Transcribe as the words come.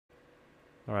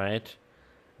Alright.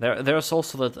 There's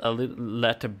also that a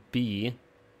letter B.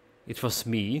 It was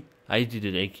me. I did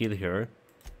it. I killed her.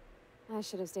 I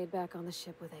should have stayed back on the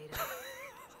ship with Ada.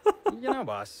 You know,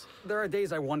 boss, there are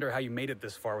days I wonder how you made it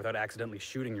this far without accidentally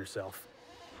shooting yourself.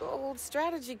 Bold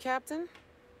strategy, Captain.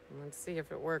 Let's see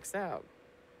if it works out.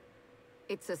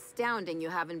 It's astounding you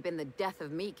haven't been the death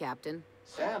of me, Captain.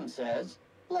 Sam says,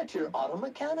 let your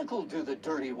automechanical do the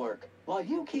dirty work, while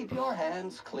you keep your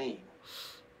hands clean.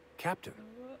 Captain,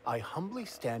 I humbly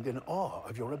stand in awe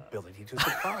of your ability to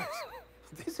surprise.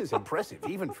 This is impressive,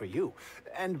 even for you.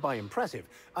 And by impressive,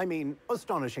 I mean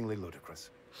astonishingly ludicrous.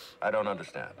 I don't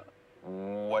understand.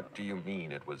 What do you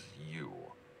mean it was you?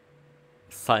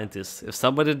 Scientists. If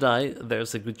somebody died,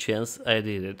 there's a good chance I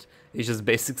did it. It's just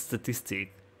basic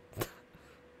statistic.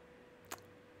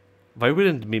 Why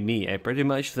wouldn't it be me? I'm pretty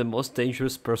much the most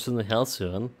dangerous person in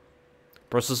Halcyon.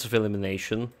 Process of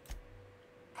elimination.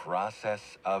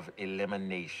 Process of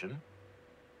elimination?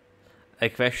 I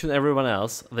question everyone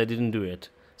else, they didn't do it.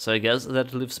 So I guess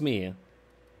that leaves me.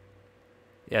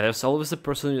 Yeah, there's always a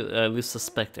person you least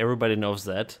suspect, everybody knows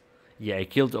that. Yeah, I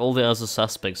killed all the other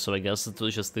suspects, so I guess it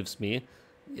just leaves me.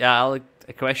 Yeah,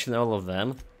 I question all of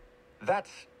them. That's...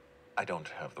 I don't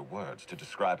have the words to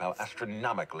describe how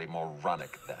astronomically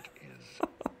moronic that is.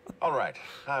 Alright,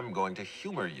 I'm going to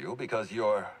humor you because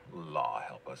you're, law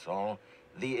help us all,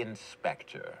 the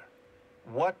inspector.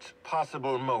 What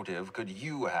possible motive could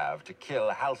you have to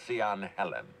kill Halcyon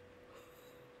Helen?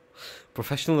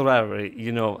 Professional rivalry.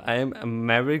 You know, I am a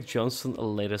Maverick Johnson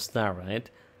latest now, right?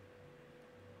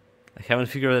 I haven't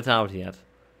figured it out yet.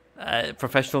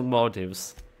 Professional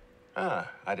motives. Ah,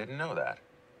 I didn't know that.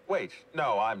 Wait,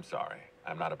 no, I'm sorry.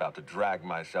 I'm not about to drag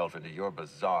myself into your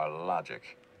bizarre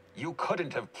logic. You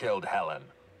couldn't have killed Helen.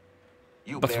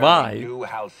 You But barely why? knew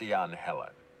Halcyon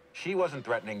Helen. She wasn't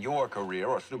threatening your career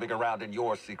or snooping around in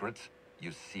your secrets.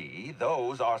 You see,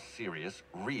 those are serious,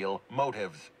 real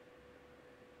motives.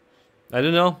 I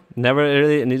don't know. Never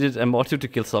really needed a motive to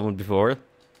kill someone before.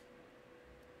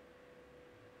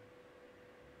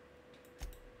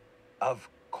 Of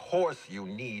course you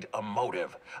need a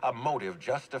motive. A motive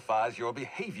justifies your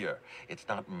behavior. It's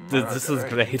not murder This is if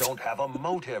great. you don't have a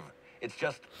motive. It's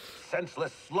just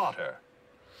senseless slaughter.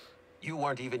 You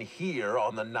weren't even here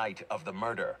on the night of the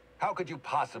murder. How could you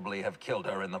possibly have killed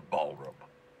her in the ballroom?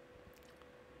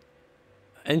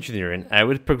 Engineering. I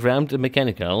would program the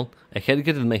mechanical. I had to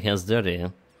get my hands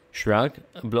dirty. Shrug.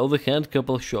 Blow the head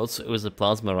couple shots with a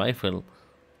plasma rifle.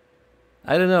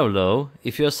 I don't know, Lo.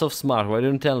 If you're so smart, why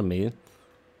don't you tell me?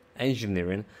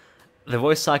 Engineering. The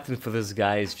voice acting for this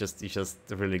guy is just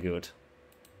really good.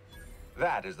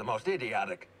 That is the most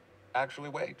idiotic... Actually,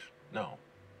 wait. No.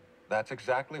 That's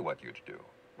exactly what you'd do.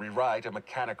 Rewrite a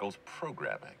mechanical's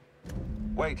programming.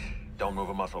 Wait, don't move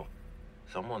a muscle.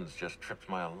 Someone's just tripped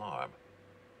my alarm.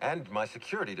 And my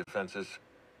security defenses.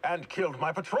 And killed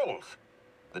my patrols.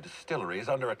 The distillery is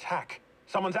under attack.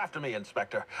 Someone's after me,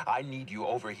 Inspector. I need you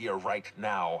over here right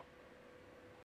now.